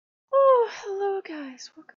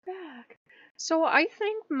guys, welcome back. So I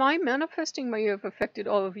think my manifesting may have affected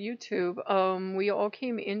all of YouTube. We all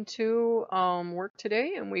came into work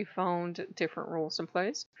today and we found different rules in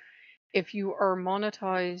place. If you are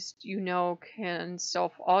monetized, you now can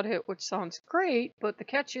self-audit, which sounds great, but the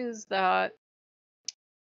catch is that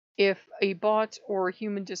if a bot or a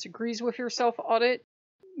human disagrees with your self-audit,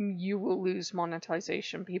 you will lose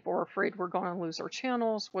monetization. People are afraid we're going to lose our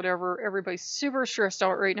channels, whatever. Everybody's super stressed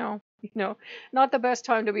out right now. Not the best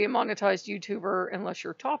time to be a monetized YouTuber unless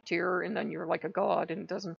you're top tier and then you're like a god and it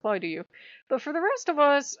doesn't apply to you. But for the rest of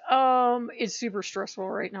us, it's super stressful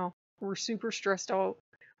right now. We're super stressed out.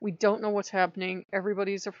 We don't know what's happening.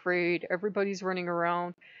 Everybody's afraid. Everybody's running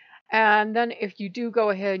around. And then if you do go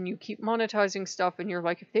ahead and you keep monetizing stuff and you're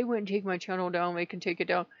like, if they wouldn't take my channel down, they can take it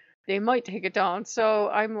down. They might take it down. So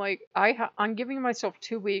I'm like, I'm giving myself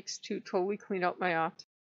 2 weeks to totally clean up my act,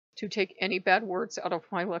 to take any bad words out of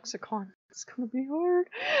my lexicon. It's gonna be hard.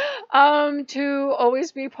 To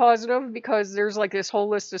always be positive because there's like this whole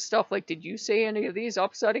list of stuff like, did you say any of these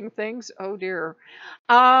upsetting things? Oh dear.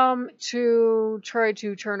 To try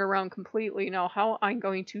to turn around completely. Now, how I'm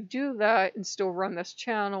going to do that and still run this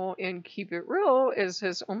channel and keep it real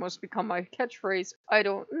has almost become my catchphrase. I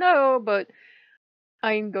don't know, but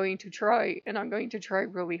I'm going to try, and I'm going to try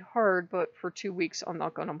really hard, but for 2 weeks I'm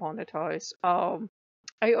not going to monetize.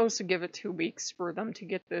 I also give it 2 weeks for them to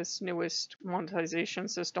get this newest monetization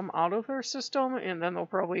system out of their system, and then they'll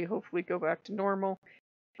probably hopefully go back to normal.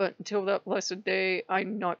 But until that blessed day,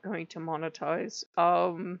 I'm not going to monetize.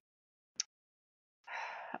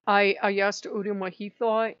 I asked Odin what he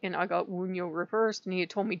thought, and I got Wunyo reversed, and he had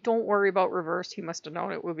told me, don't worry about reversed. He must have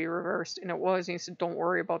known it would be reversed, and it was. And he said, don't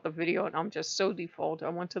worry about the video, and I'm just so default. I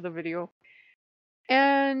went to the video.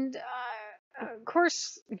 And, of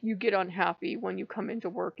course, you get unhappy when you come into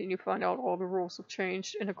work and you find out all the rules have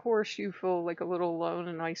changed, and of course you feel like a little alone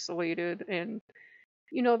and isolated, and,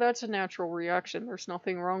 that's a natural reaction. There's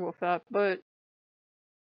nothing wrong with that, but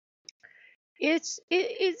it's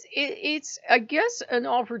I guess an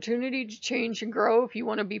opportunity to change and grow if you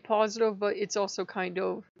want to be positive, but it's also kind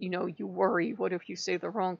of, you worry, what if you say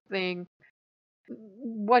the wrong thing?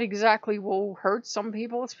 What exactly will hurt some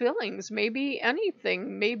people's feelings? Maybe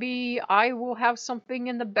anything. Maybe I will have something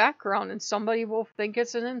in the background and somebody will think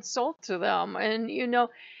it's an insult to them. And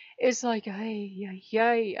it's like,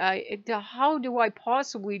 how do I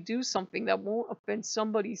possibly do something that won't offend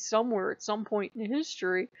somebody somewhere at some point in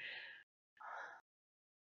history?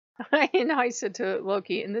 And I said to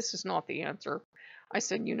Loki, and this is not the answer. I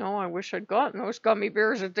said, I wish I'd gotten those gummy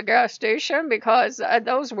bears at the gas station because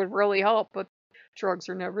those would really help, but drugs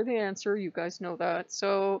are never the answer. You guys know that.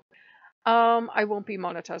 So, I won't be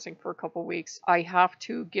monetizing for a couple weeks. I have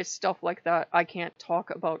to get stuff like that. I can't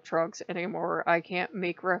talk about drugs anymore. I can't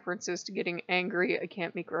make references to getting angry. I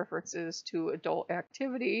can't make references to adult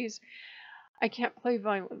activities. I can't play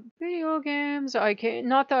violent video games. I can't,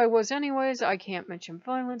 not that I was anyways. I can't mention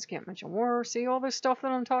violence, can't mention war. See all this stuff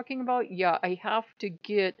that I'm talking about? Yeah, I have to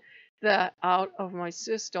get that out of my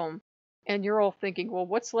system. And you're all thinking, well,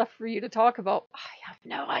 what's left for you to talk about? I have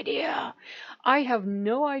no idea. I have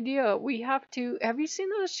no idea. We have to, have you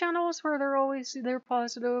seen those channels where they're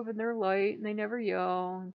positive and they're light and they never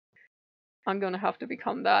yell? I'm going to have to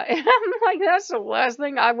become that. And I'm like, that's the last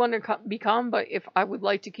thing I want to become. But if I would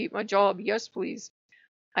like to keep my job, yes, please.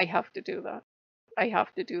 I have to do that. I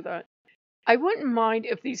have to do that. I wouldn't mind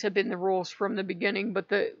if these had been the rules from the beginning, but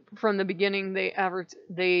from the beginning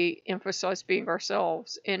they emphasize being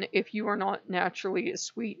ourselves. And if you are not naturally a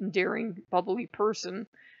sweet and daring, bubbly person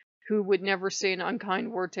who would never say an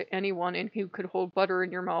unkind word to anyone and who could hold butter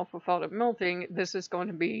in your mouth without it melting, this is going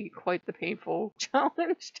to be quite the painful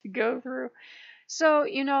challenge to go through. So,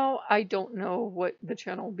 I don't know what the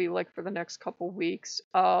channel will be like for the next couple weeks.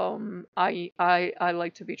 I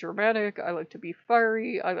like to be dramatic. I like to be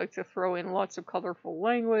fiery. I like to throw in lots of colorful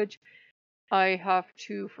language. I have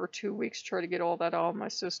to, for 2 weeks, try to get all that out of my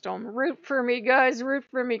system. Root for me, guys. Root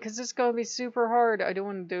for me, because it's going to be super hard. I don't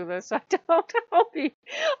want to do this. I don't.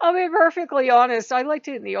 I'll be perfectly honest. I liked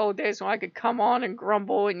it in the old days when I could come on and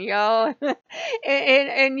grumble and yell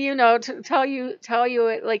and to tell you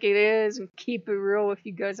it like it is and keep it real with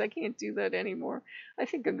you guys. I can't do that anymore. I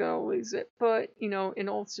think I'm going to lose it. But, in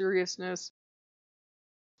all seriousness,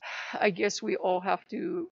 I guess we all have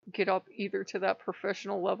to get up either to that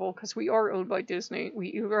professional level, because we are owned by Disney. We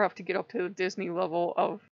either have to get up to the Disney level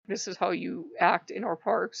of this is how you act in our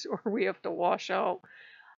parks, or we have to wash out.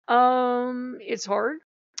 It's hard.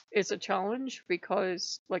 It's a challenge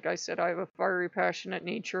because, like I said, I have a fiery, passionate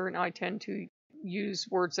nature, and I tend to use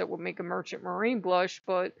words that would make a merchant marine blush,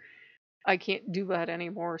 but I can't do that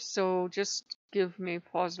anymore. So just give me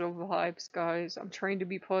positive vibes, guys. I'm trying to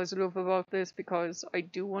be positive about this because I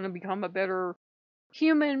do want to become a better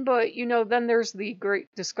human, but then there's the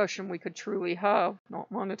great discussion we could truly have,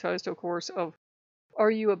 not monetized, of course, of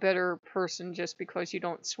are you a better person just because you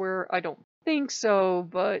don't swear? I don't think so,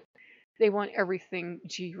 but they want everything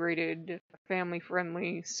G-rated,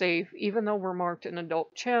 family-friendly, safe. Even though we're marked an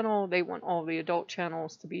adult channel, they want all the adult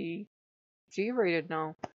channels to be G-rated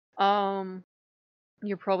now. Um,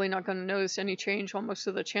 you're probably not going to notice any change on most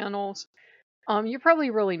of the channels. You're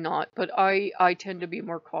probably really not, but I tend to be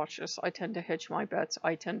more cautious. I tend to hedge my bets.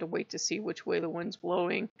 I tend to wait to see which way the wind's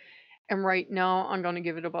blowing. And right now, I'm going to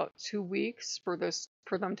give it about 2 weeks for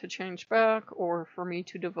them to change back, or for me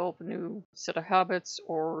to develop a new set of habits,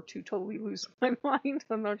 or to totally lose my mind.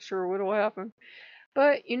 I'm not sure what will happen.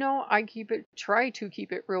 But I try to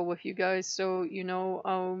keep it real with you guys. So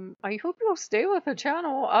I hope you'll stay with the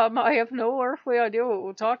channel. I have no earthly idea what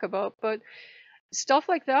we'll talk about, but stuff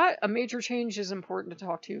like that, a major change is important to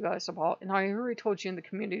talk to you guys about. And I already told you in the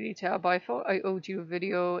community tab, I felt I owed you a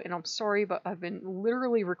video, and I'm sorry, but I've been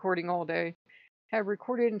literally recording all day. Had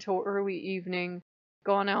recorded until early evening,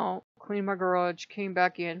 gone out, cleaned my garage, came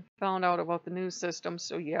back in, found out about the new system.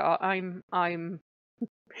 So yeah, I'm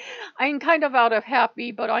kind of out of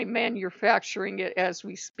happy, but I'm manufacturing it as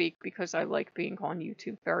we speak because I like being on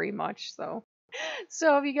YouTube very much. So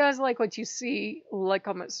if you guys like what you see, like,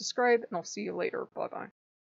 comment, subscribe, and I'll see you later. Bye bye.